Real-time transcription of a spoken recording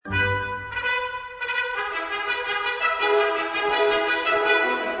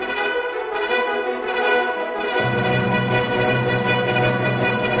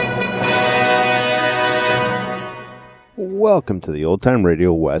Welcome to the Old Time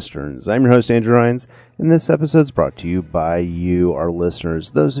Radio Westerns. I'm your host, Andrew Hines, and this episode's brought to you by you, our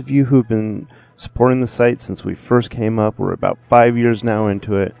listeners. Those of you who've been supporting the site since we first came up. We're about 5 years now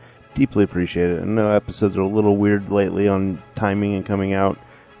into it. Deeply appreciate it. I know episodes are a little weird lately on timing and coming out,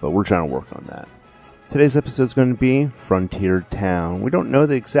 but we're trying to work on that. Today's episode is going to be Frontier Town. We don't know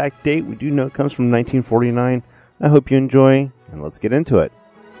the exact date. We do know it comes from 1949. I hope you enjoy, and let's get into it.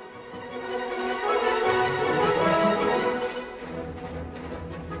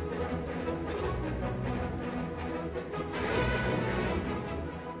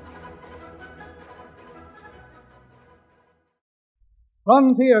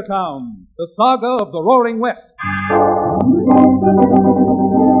 Frontier Town, the saga of the Roaring West.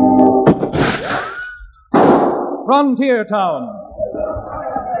 Frontier Town.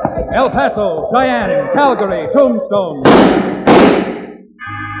 El Paso, Cheyenne, Calgary, Tombstone.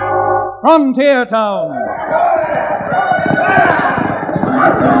 Frontier Town.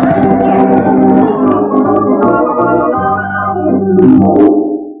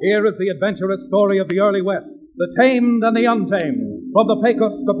 Here is the adventurous story of the early West, the tamed and the untamed. From the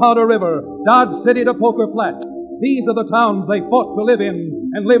Pecos to Powder River, Dodge City to Poker Flat, these are the towns they fought to live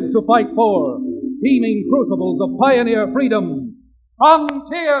in and lived to fight for. Teeming crucibles of pioneer freedom.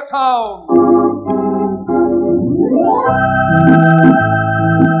 Frontier Town!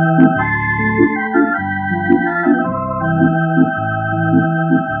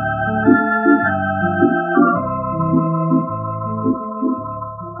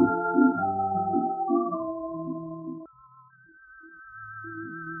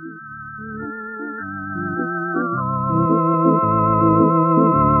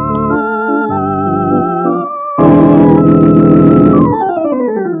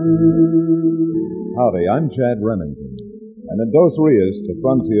 Howdy, I'm Chad Remington, and in Dos Rios, the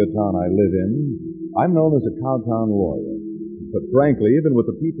frontier town I live in, I'm known as a cowtown lawyer. But frankly, even with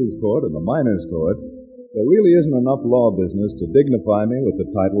the People's Court and the Miners' Court, there really isn't enough law business to dignify me with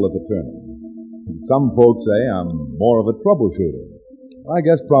the title of attorney. Some folks say I'm more of a troubleshooter. I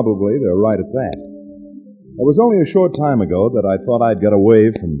guess probably they're right at that. It was only a short time ago that I thought I'd get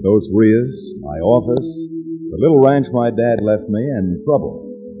away from Dos Rios, my office, the little ranch my dad left me, and trouble.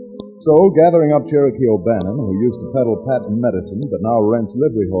 So, gathering up Cherokee O'Bannon, who used to peddle patent medicine but now rents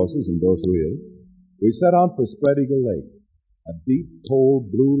livery horses in Dos Rios, we set out for Spread Eagle Lake, a deep, cold,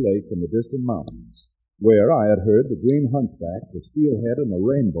 blue lake in the distant mountains, where I had heard the green hunchback, the steelhead, and the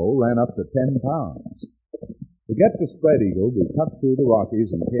rainbow ran up to 10 pounds. To get to Spread Eagle, we cut through the Rockies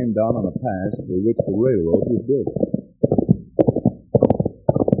and came down on a pass through which the railroad was built.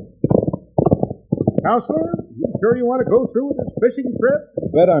 Counselor, you sure you want to go through with this fishing trip?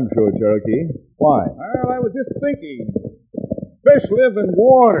 Bet I'm sure, Cherokee. Why? Well, I was just thinking. Fish live in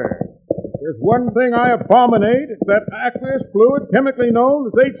water. There's one thing I abominate. It's that aqueous fluid chemically known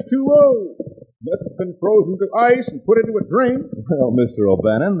as H2O. Unless it's been frozen to ice and put into a drink. Well, Mr.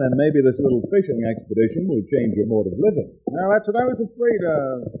 O'Bannon, then maybe this little fishing expedition will change your mode of living. Well, that's what I was afraid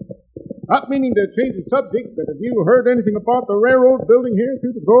of. Not meaning to change the subject, but have you heard anything about the railroad building here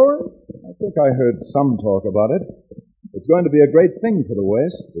through the gorge? I think I heard some talk about it. It's going to be a great thing for the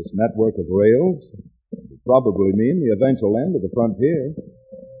West, this network of rails. It will probably mean the eventual end of the frontier.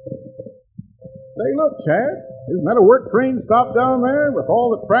 Say, look, Chad, isn't that a work train stop down there with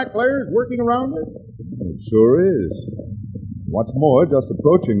all the track layers working around it? It sure is. What's more, just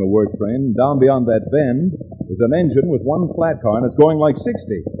approaching the work train, down beyond that bend, is an engine with one flat car, and it's going like 60.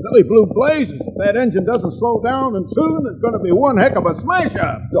 Billy blue blazes. If that engine doesn't slow down, and soon it's going to be one heck of a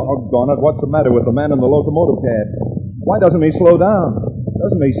smash-up. Doggone it, what's the matter with the man in the locomotive cab? Why doesn't he slow down?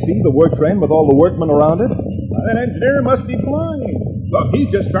 Doesn't he see the work train with all the workmen around it? That engineer must be blind. Look, he's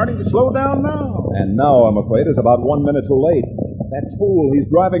just starting to slow down now. And now, I'm afraid, is about 1 minute too late. That fool, he's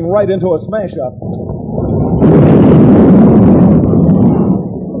driving right into a smash-up.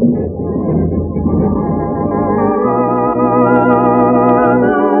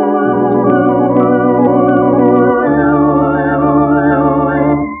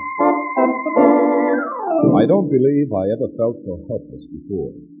 I don't believe I ever felt so helpless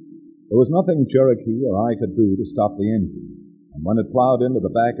before. There was nothing Cherokee or I could do to stop the engine. And when it plowed into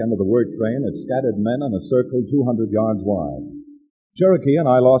the back end of the work train, it scattered men in a circle 200 yards wide. Cherokee and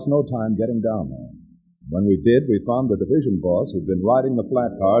I lost no time getting down there. When we did, we found the division boss who'd been riding the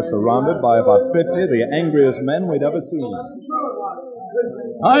flat car surrounded by about 50 of the angriest men we'd ever seen.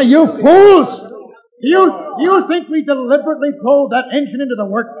 You fools! You think we deliberately pulled that engine into the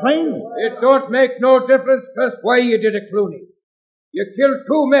work train? It don't make no difference just why you did it, Clooney. You killed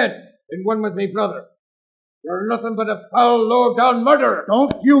 2 men, and one was me brother. You're nothing but a foul, low-down murderer.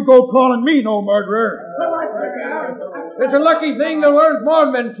 Don't you go calling me no murderer. It's a lucky thing there weren't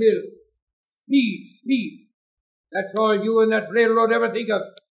more men killed. Speed. That's all you and that railroad ever think of.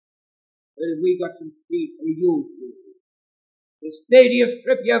 Well, we got some speed for you. The steadiest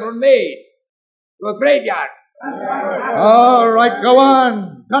trip you ever made. To a graveyard. All right, go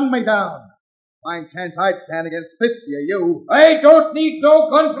on. Gun me down. Fine chance I'd stand against 50 of you. I don't need no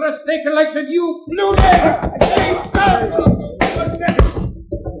gun for a snaker like you, Blue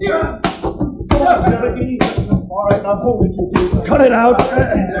All right, now hold it, you two. Cut it out.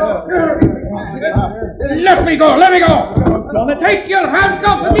 Let me go. Take your hands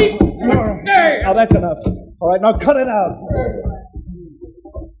off of me. There. Now that's enough. All right, now cut it out.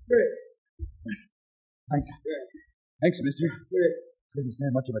 Thanks, mister. Didn't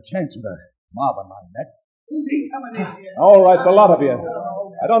stand much of a chance with a mob on my neck. All right, the lot of you.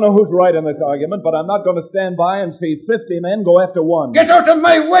 I don't know who's right in this argument, but I'm not going to stand by and see 50 men go after one. Get out of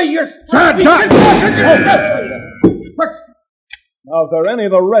my way, you Now, if there are any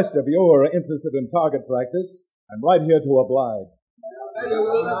of the rest of you who are interested in target practice, I'm right here to oblige.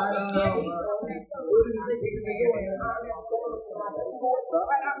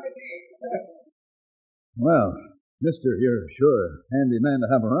 Well, mister, you're sure a handy man to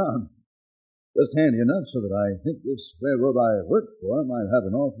have around. Just handy enough so that I think this railroad I work for might have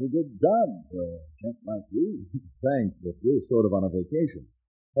an awfully good job for a gent like you. Thanks, but we're sort of on a vacation.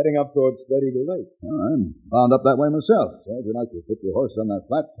 Heading up towards Steady Lake. Well, I'm bound up that way myself, so if you'd like to put your horse on that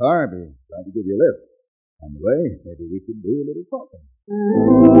flat car, I'd be glad to give you a lift. On the way, maybe we could do a little talking.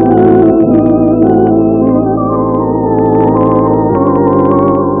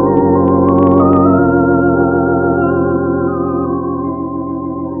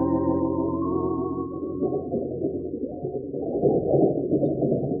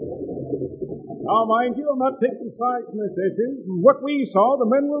 Now, mind you, I'm not taking sides in this issue. From what we saw, the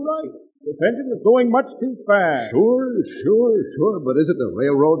men were right. The engine was going much too fast. Sure, but is it the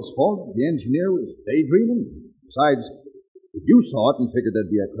railroad's fault? The engineer was daydreaming? Besides, if you saw it and figured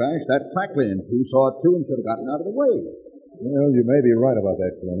there'd be a crash, that track lane crew saw it too and should have gotten out of the way. Well, you may be right about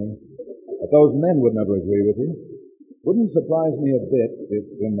that, Clooney. But those men would never agree with you. Wouldn't surprise me a bit if,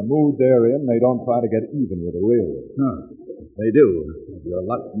 in the mood they're in, they don't try to get even with the railroad. Huh. They do. There'll be a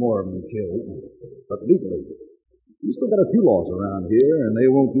lot more of them killed. But legally, we still got a few laws around here, and they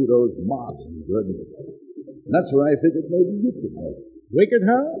won't do those mobs any good. And that's where I figured maybe you could help. We could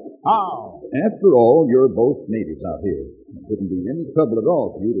help? How? After all, you're both natives out here. It wouldn't be any trouble at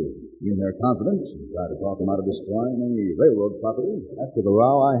all for you to win their confidence and try to talk them out of destroying any railroad property. After the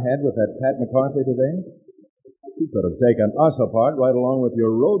row I had with that Pat McCarthy today, you could have taken us apart right along with your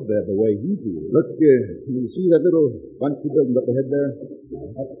roadbed the way he did. Look, you see that little bunch of buildings up ahead there?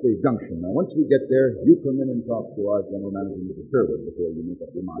 That's the junction. Now, once we get there, you come in and talk to our general manager, Mr. Sherwood, before you make up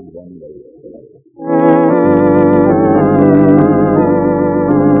your mind on the way.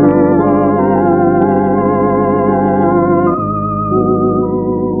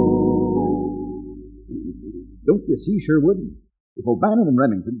 Don't you see, Sherwood? If O'Bannon and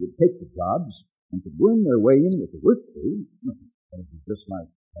Remington would take the jobs and could win their way in with the work crew, it'd be just like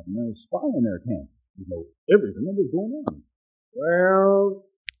having a spy in their camp. You know everything that was going on. Well,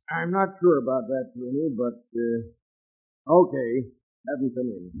 I'm not sure about that, Clooney, but, okay. Have him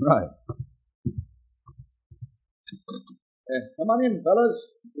come in. Right. Come on in, fellas.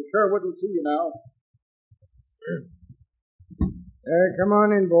 Mr. Sherwood will see you now. Come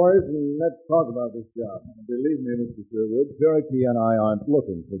on in, boys, and let's talk about this job. Believe me, Mr. Sherwood, Cherokee and I aren't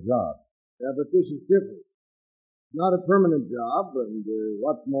looking for jobs. Yeah, but this is different. It's not a permanent job, and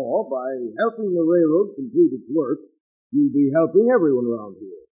what's more, by helping the railroad complete its work, you'll be helping everyone around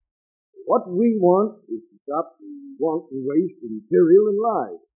here. What we want is to stop the want and waste of material and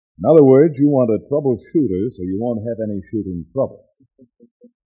lives. In other words, you want a troubleshooter so you won't have any shooting trouble.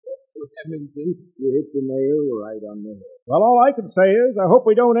 Remington, you hit the nail right on the head. Well, all I can say is I hope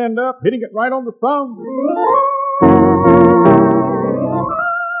we don't end up hitting it right on the thumb.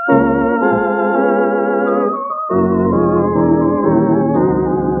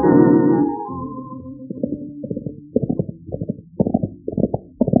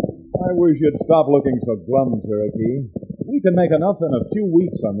 I wish you'd stop looking so glum, Cherokee. We can make enough in a few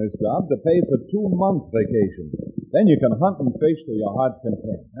weeks on this job to pay for 2 months' vacation. Then you can hunt and fish to your heart's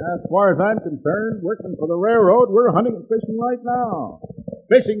content. As far as I'm concerned, working for the railroad, we're hunting and fishing right now.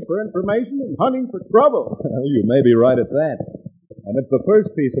 Fishing for information and hunting for trouble. Well, you may be right at that. And if the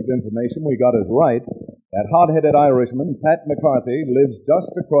first piece of information we got is right, that hot-headed Irishman, Pat McCarthy, lives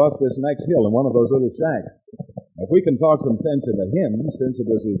just across this next hill in one of those little shacks. If we can talk some sense into him, since it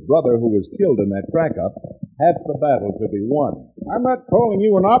was his brother who was killed in that crack-up, half the battle to be won. I'm not calling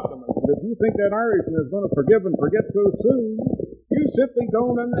you an optimist, but if you think that Irishman is going to forgive and forget so soon, you simply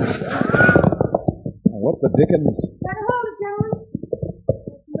don't understand. What the dickens? Better hold it, gentlemen.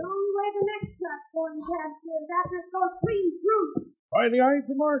 The only way the next truck's going to pass is after it goes clean through. By the eyes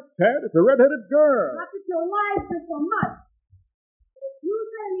of Mark, Tad, it's a red-headed girl. Not that your lives are so much. If you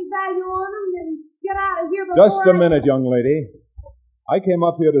set any value on them, then get out of here before Just a minute, young lady. I came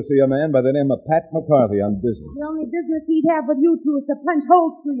up here to see a man by the name of Pat McCarthy on business. The only business he'd have with you two is to punch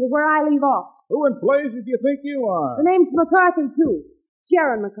holes through you where I leave off. Who in blazes do you think you are? The name's McCarthy, too.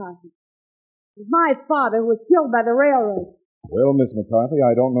 Sharon McCarthy. It was my father who was killed by the railroad. Well, Miss McCarthy,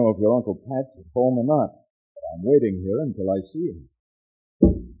 I don't know if your Uncle Pat's at home or not, but I'm waiting here until I see him.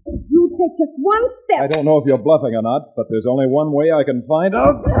 If you take just one step... I don't know if you're bluffing or not, but there's only one way I can find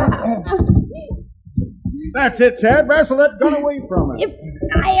out. That's it, Tad. Wrestle that gun away from her. If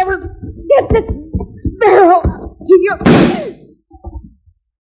I ever get this barrel to your...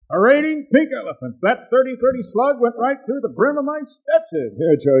 A rating pink elephant. That 30-30 slug went right through the brim of my Stetson.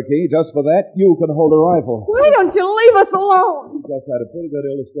 Here, Cherokee, just for that, you can hold a rifle. Why don't you leave us alone? You just had a pretty good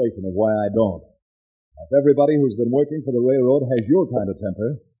illustration of why I don't. If everybody who's been working for the railroad has your kind of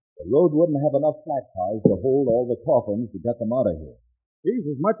temper, the road wouldn't have enough flat cars to hold all the coffins to get them out of here. He's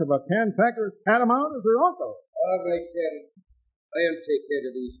as much of a cantankerous catamount as her uncle. All right, Daddy. I'll take care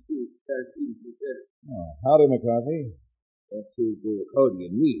of these two. Howdy, McCarthy. How do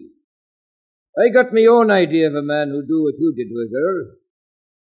you mean? I got my own idea of a man who'd do what you did with her.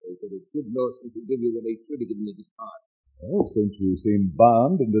 I got a good notion to give you what I should have given you this time. Well, since you seem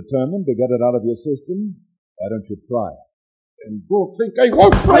bound and determined to get it out of your system, why don't you try it? And don't think I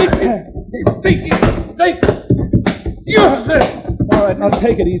won't try it. Think. Use it. All right, now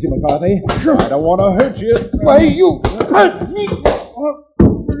take it easy, McCarthy. I don't want to hurt you. Why, you hurt me.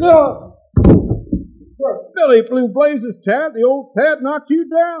 No. Billy Blue Blazes, Tad. The old Tad knocked you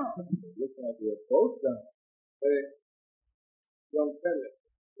down. Looks like you're both down. Young fella.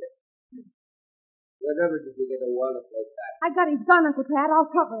 Wherever did you get a wallet like that? I got his gun, Uncle Pat. I'll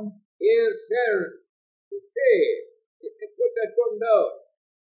cover him. Here, Sharon. Hey, put that gun down.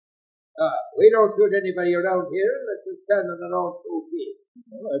 We don't shoot anybody around here unless you stand on our own 2 feet.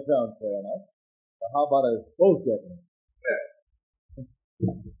 Well, that sounds fair enough. But how about us both getting it?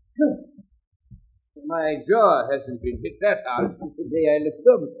 My jaw hasn't been hit that hard since the day I left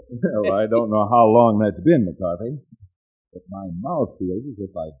them. Well, I don't know how long that's been, McCarthy. But my mouth feels as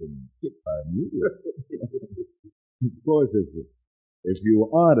if I've been hit by a mule. Of course, if you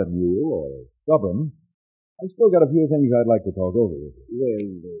aren't a mule or stubborn, I've still got a few things I'd like to talk over with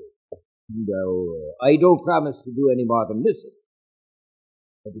you. Well, I don't promise to do any more than listen.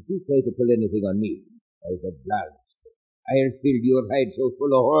 But if you try to pull anything on me, as a blast, I'll fill your head so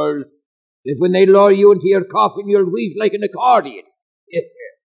full of holes that when they lower you into your coffin, you'll wheeze like an accordion.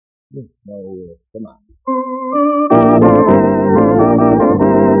 No, come on.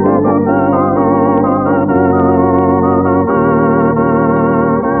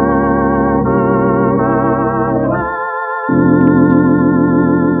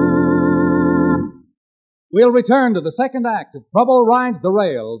 We'll return to the second act of Trouble Rides the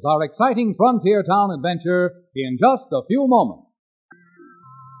Rails, our exciting frontier town adventure, in just a few moments.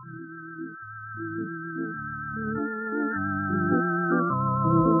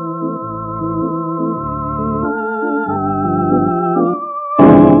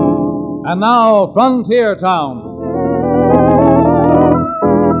 And now, Frontier Town.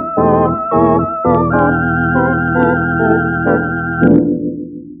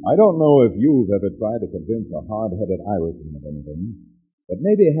 I don't know if you've ever tried to convince a hard-headed Irishman of anything, but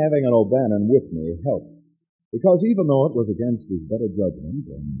maybe having an O'Bannon with me helped. Because even though it was against his better judgment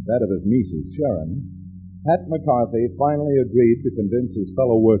and that of his nieces, Sharon, Pat McCarthy finally agreed to convince his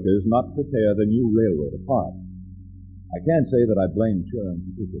fellow workers not to tear the new railroad apart. I can't say that I blame Sharon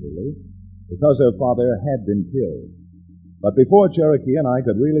particularly, because her father had been killed. But before Cherokee and I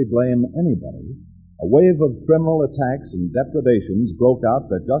could really blame anybody, a wave of criminal attacks and depredations broke out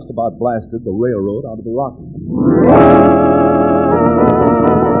that just about blasted the railroad out of the Rockies.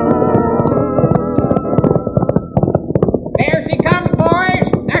 There she comes,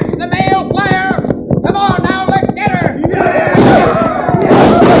 boys! That's the mail flyer! Come on now, let's get her!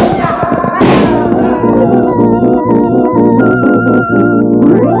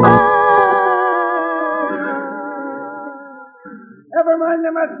 Never mind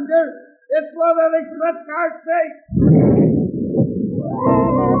the messenger. It's for that express car state.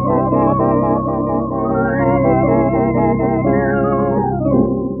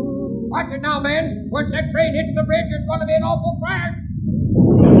 Watch it now, men. Once that train hits the bridge, it's going to be an awful crash.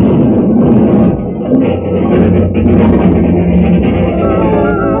 Now,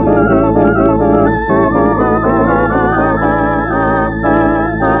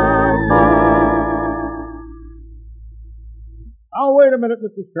 wait a minute,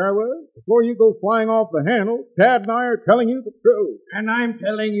 Mr. Sherwood. Before you go flying off the handle, Chad and I are telling you the truth. And I'm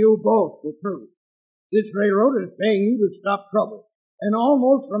telling you both the truth. This railroad is paying you to stop trouble. And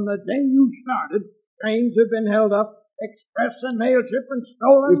almost from the day you started, trains have been held up, express and mail shipments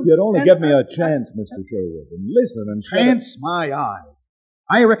stolen. If you'd only give me a chance, Mr. Sherwood, and listen and Chance my eye.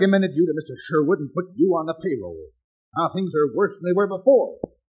 I recommended you to Mr. Sherwood and put you on the payroll. Now things are worse than they were before.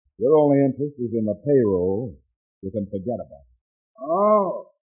 Your only interest is in the payroll. You can forget about it.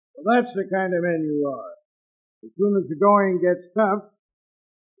 Oh, well, that's the kind of men you are. As soon as the going gets tough,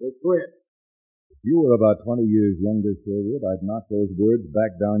 you quit. If you were about 20 years younger, Sherwood, I'd knock those words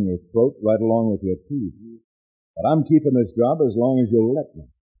back down your throat right along with your teeth. But I'm keeping this job as long as you'll let me.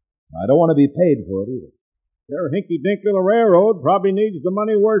 I don't want to be paid for it either. Their hinky-dink little railroad probably needs the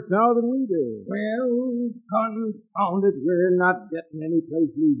money worse now than we do. Well, confound it, we're not getting any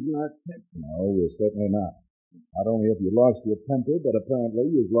place losing our temper. No, we're certainly not. Not only have you lost your temper, but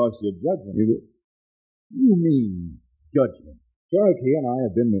apparently you've lost your judgment. You mean judgment? Cherokee and I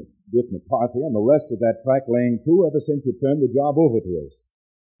have been with McCarthy and the rest of that track-laying crew ever since you turned the job over to us.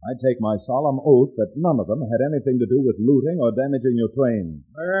 I take my solemn oath that none of them had anything to do with looting or damaging your trains.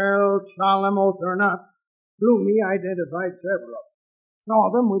 Well, solemn oath or not, Bloomy identified several of them. Saw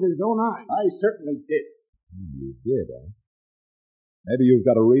them with his own eyes. I certainly did. You did, eh? Maybe you've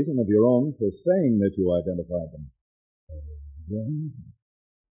got a reason of your own for saying that you identified them.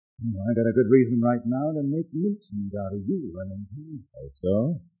 I got a good reason right now to make nuisance out of you, Remington. Oh,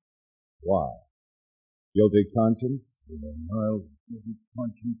 so? Why? Guilty conscience? I'll guilty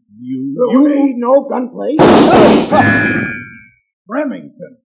conscience you. You need no gunplay.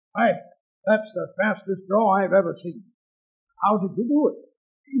 Remington, that's the fastest draw I've ever seen. How did you do it?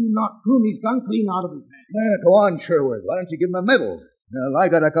 You knocked Clooney's gun clean out of his hand. Go on, Sherwood. Why don't you give him a medal? Well, I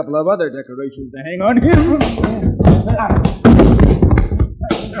got a couple of other decorations to hang on him.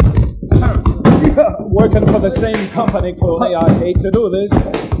 Working for the same company, Clooney. I hate to do this,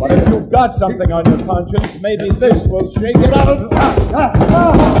 but if you've got something on your conscience, maybe this will shake it out.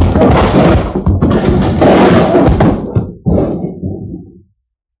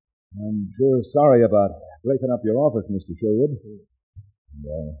 I'm sure sorry about breaking up your office, Mr. Sherwood. And,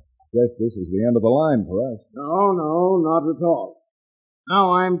 I guess this is the end of the line for us. No, not at all.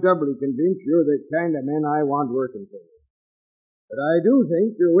 Now I'm doubly convinced you're the kind of men I want working for me. But I do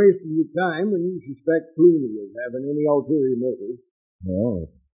think you're wasting your time when you suspect Clooney of having any ulterior motive. Well,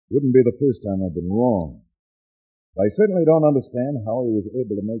 it wouldn't be the first time I've been wrong. I certainly don't understand how he was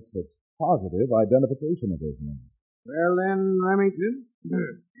able to make such positive identification of his man. Well then, Remington,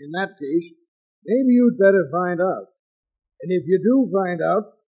 in that case, maybe you'd better find out. And if you do find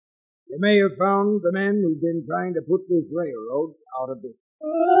out, you may have found the men who've been trying to put this railroad out of business.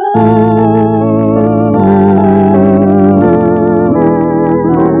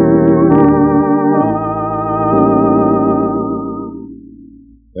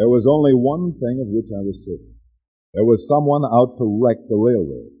 There was only one thing of which I was certain. There was someone out to wreck the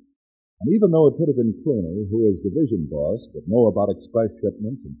railroad. And even though it could have been Clooney, who was division boss, would know about express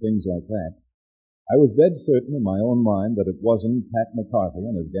shipments and things like that, I was dead certain in my own mind that it wasn't Pat McCarthy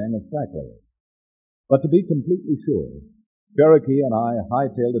and his gang of tracklayers. But to be completely sure, Cherokee and I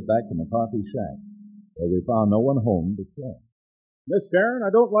hightailed it back to McCarthy's shack, where we found no one home but Sharon. Miss Sharon,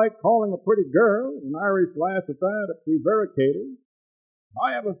 I don't like calling a pretty girl, an Irish lass at that, a prevaricator.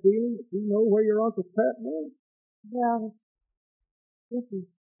 I have a feeling that you know where your Uncle Pat lives. Well, listen,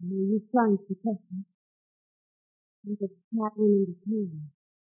 he's trying to protect me. Uncle Pat went into town.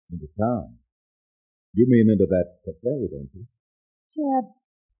 Into town? You mean into that cafe, don't you? Chad,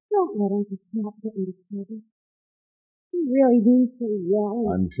 don't let Uncle Pat get into trouble. He really means so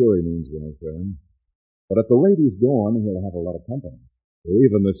well. I'm sure he means well, Sharon. But at the rate he's going, he'll have a lot of company. For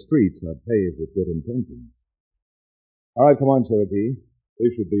even the streets are paved with good intentions. All right, come on, Cherokee.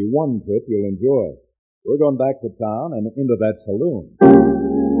 This should be one trip you'll enjoy. We're going back to town and into that saloon.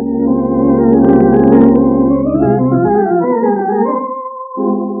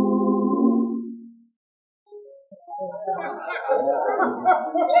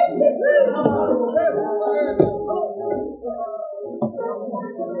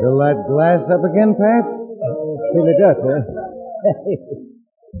 Fill that glass up again, Pat? Fill it up, huh?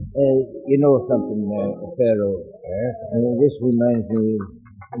 You know something, Pharaoh? This reminds me of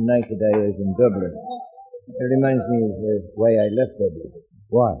the night that I was in Dublin. It reminds me of why I left Dublin.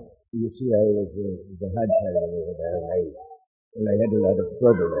 Why? You see, I was a hard carrier over there, and I had a lot of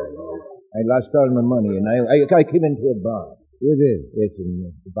trouble there. I lost all my money, and I came into a bar. You did? Yes,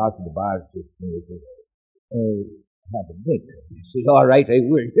 and the boss of the bar said to me, have a drink. I said, all right, I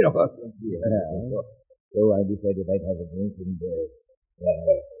will. You know. So I decided I'd have a drink, and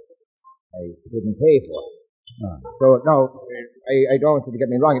I couldn't pay for it. So, no, I don't want you to get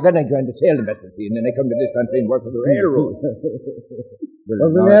me wrong. Then I joined the sale industry, and then I come to this country and work for the railroad.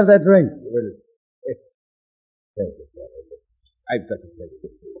 Well, will you have that drink? Well, thank you, sir. I've got to tell you the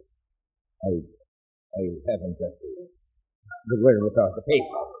truth. I haven't got the wherewithal to pay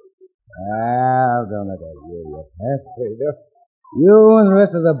for it. Don't let that worry you, Pat. You and the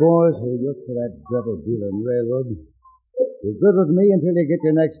rest of the boys who work for that double dealer railroad, you're good with me until you get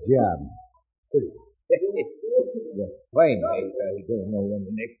your next job. Well, fine. I don't know when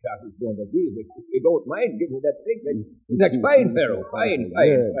the next job is going to be, but if you don't mind, give me that drink. That's fine, Pharaoh. Fine.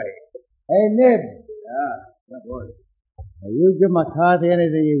 Hey, Ned. That was. Now, you give McCarthy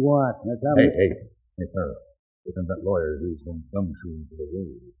anything he wants. Now, tell me. Hey, Pharaoh. Isn't that lawyer who's been gumshoeing for the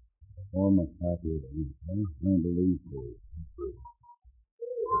railroad? Oh, McCarthy, I don't believe so.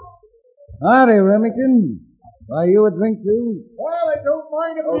 Howdy, Remington. Buy you a drink, too? Well, I don't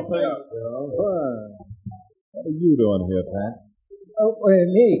mind if you do. What are you doing here, Pat? Oh,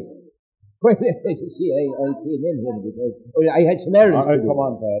 me? Well, you see, I came in here because I had some errands to do. Come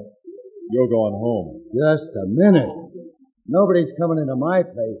on, Pat. You're going home. Just a minute. Nobody's coming into my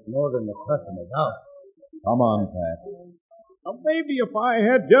place more than the customer's house. Come on, Pat. Now, maybe if I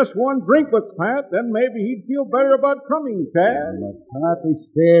had just one drink with Pat, then maybe he'd feel better about coming, Chad. McCarthy's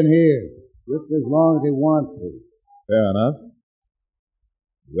staying here, just as long as he wants to. Fair enough.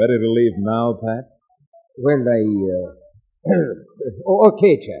 Ready to leave now, Pat? Well,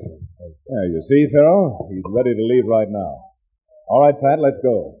 okay, Chad. Yeah, you see, Pharaoh? He's ready to leave right now. All right, Pat, let's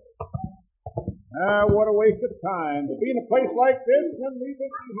go. What a waste of time. To be in a place like this when we've been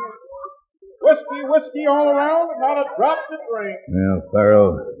here. Whiskey all around and not a drop to drink. Well,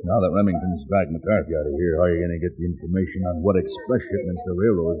 Pharaoh, now that Remington's dragged McCarthy out of here, how are you going to get the information on what express shipments the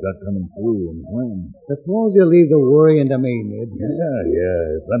railroad's got coming through and when? Suppose you leave the worrying to me, Ned.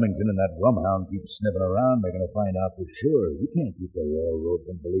 Yeah. If Remington and that rumhound keep sniffing around, they're going to find out for sure. You can't keep the railroad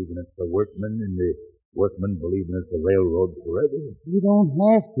from believing it's the workmen and the workmen believing it's the railroad forever. You don't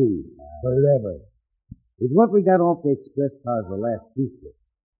have to. Forever. With what we got off the express cars the last 2 trips,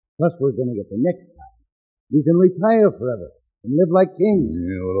 plus we're going to get the next time, we can retire forever and live like kings.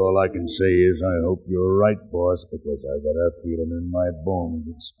 Yeah, well, all I can say is I hope you're right, boss, because I got a feeling in my bones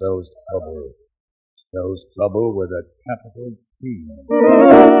it spells trouble. Spells trouble with a capital T.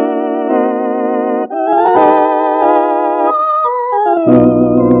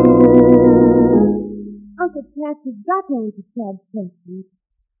 Uncle Pat, you've got to answer Chad's questions.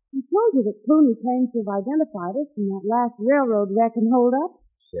 He told you that Clooney claims to have identified us in that last railroad wreck and hold up.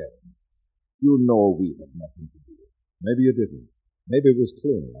 Chad, you know we have nothing to do with it. Maybe you didn't. Maybe it was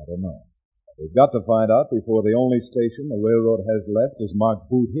Clooney. I don't know. We've got to find out before the only station the railroad has left is marked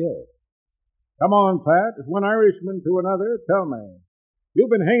Boot Hill. Come on, Pat. As one Irishman to another, tell me.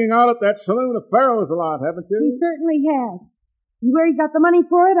 You've been hanging out at that saloon of Pharaoh's a lot, haven't you? He certainly has. And where he got the money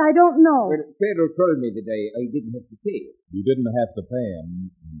for it, I don't know. Well, Pedro told me today I didn't have to pay. You didn't have to pay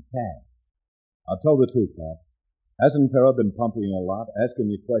him in cash. I'll tell the truth, Pat. Hasn't Terra been pumping you a lot, asking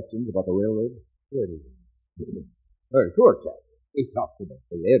you questions about the railroad? Well, sure, Chad. He talked about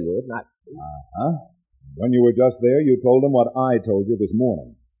the railroad, not... When you were just there, you told him what I told you this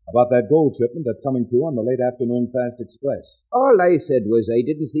morning, about that gold shipment that's coming through on the late afternoon fast express. All I said was I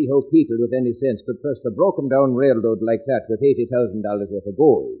didn't see how people with any sense could trust a broken-down railroad like that with $80,000 worth of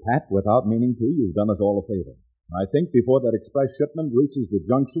gold. Pat, without meaning to, you've done us all a favor. I think before that express shipment reaches the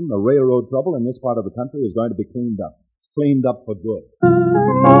junction, the railroad trouble in this part of the country is going to be cleaned up. Cleaned up for good.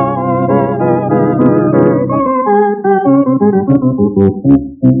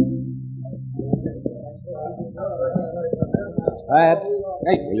 Pat,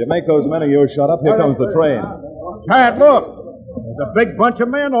 will you make those men of yours shut up? Here comes the train. Pat, look. There's a big bunch of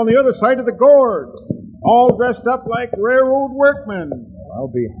men on the other side of the gorge, all dressed up like railroad workmen.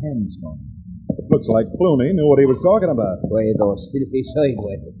 I'll be hemsman. Looks like Clooney knew what he was talking about. Why, those filthy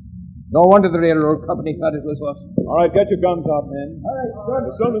sideways. No wonder the railroad company thought it was us. All right, get your guns out, men. All right, good.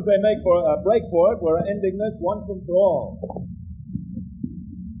 As soon as they make for a break for it, we're ending this once and for all.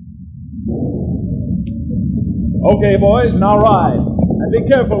 Okay, boys, now ride. And be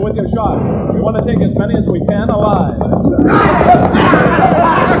careful with your shots. We want to take as many as we can alive.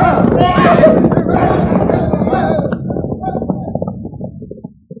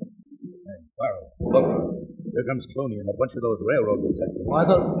 Look, here comes Clooney and a bunch of those railroad detectives.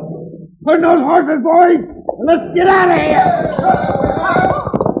 Put those horses, boys, and let's get out of here.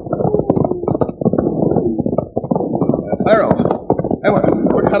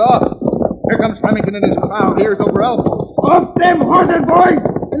 cut off. Here comes Remington and his crowd, ears over elbows. Off them horses, boys,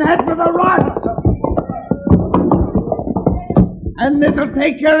 and head for the rock. And this'll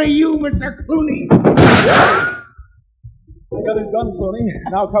take care of you, Mr. Clooney. He got his gun, Clooney.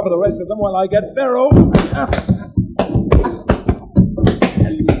 Now cover the rest of them while I get Pharaoh.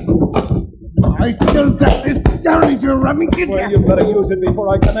 I still got this Derringer Remington. Well, you better use it before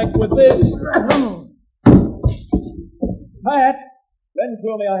I connect with this. Pat, lend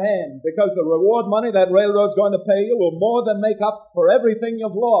Clooney a hand, because the reward money that railroad's going to pay you will more than make up for everything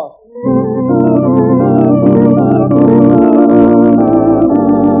you've lost.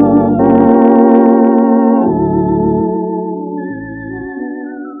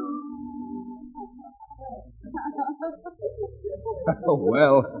 Oh,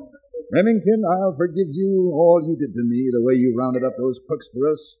 well, Remington, I'll forgive you all you did to me, the way you rounded up those crooks for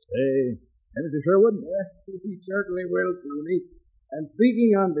us. Hey, Mr. Sherwood? We certainly will, Clooney. And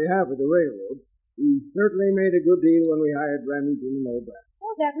speaking on behalf of the railroad, we certainly made a good deal when we hired Remington and O'Brien.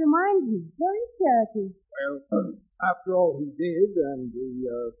 Oh, that reminds me. Where is Cherokee? Well, after all he did and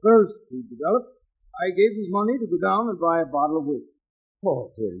the thirst he developed, I gave him money to go down and buy a bottle of whiskey.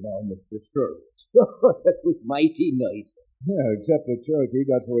 Oh, well, now, Mr. Sherwood. That was mighty nice. Yeah, except that Cherokee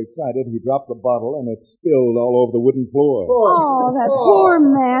got so excited he dropped the bottle and it spilled all over the wooden floor. Oh, that poor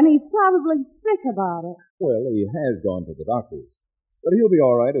man. He's probably sick about it. Well, he has gone to the doctors. But he'll be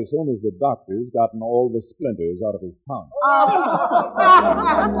all right as soon as the doctor's gotten all the splinters out of his tongue.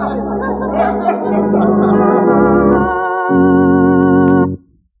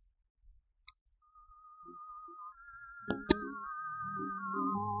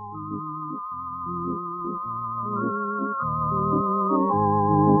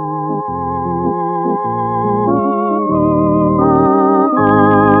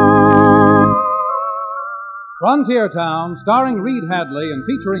 Frontier Town, starring Reed Hadley and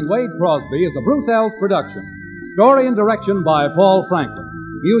featuring Wade Crosby, is a Bruce Elf production. Story and direction by Paul Franklin.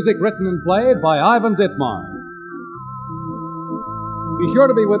 Music written and played by Ivan Ditmar. Be sure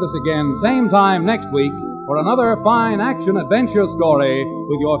to be with us again, same time next week, for another fine action-adventure story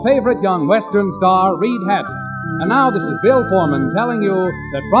with your favorite young Western star, Reed Hadley. And now this is Bill Foreman telling you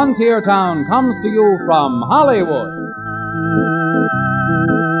that Frontier Town comes to you from Hollywood.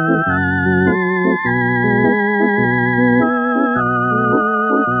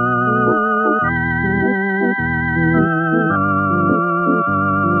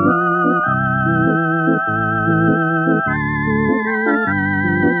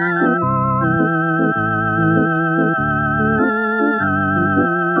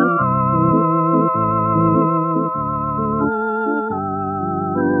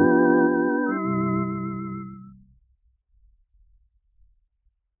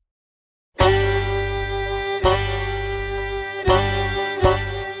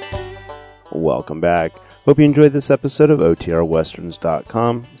 Welcome back. Hope you enjoyed this episode of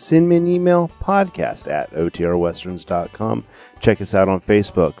OTRWesterns.com. Send me an email, podcast@OTRWesterns.com. Check us out on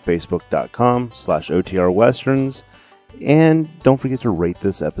Facebook, facebook.com/OTRWesterns. And don't forget to rate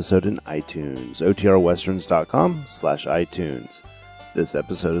this episode in iTunes, OTRWesterns.com/iTunes. This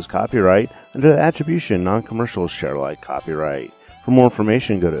episode is copyright under the Attribution Non-Commercial Share Alike copyright. For more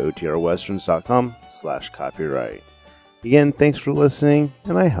information, go to OTRWesterns.com/copyright. Again, thanks for listening,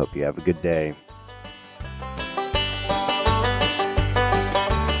 and I hope you have a good day.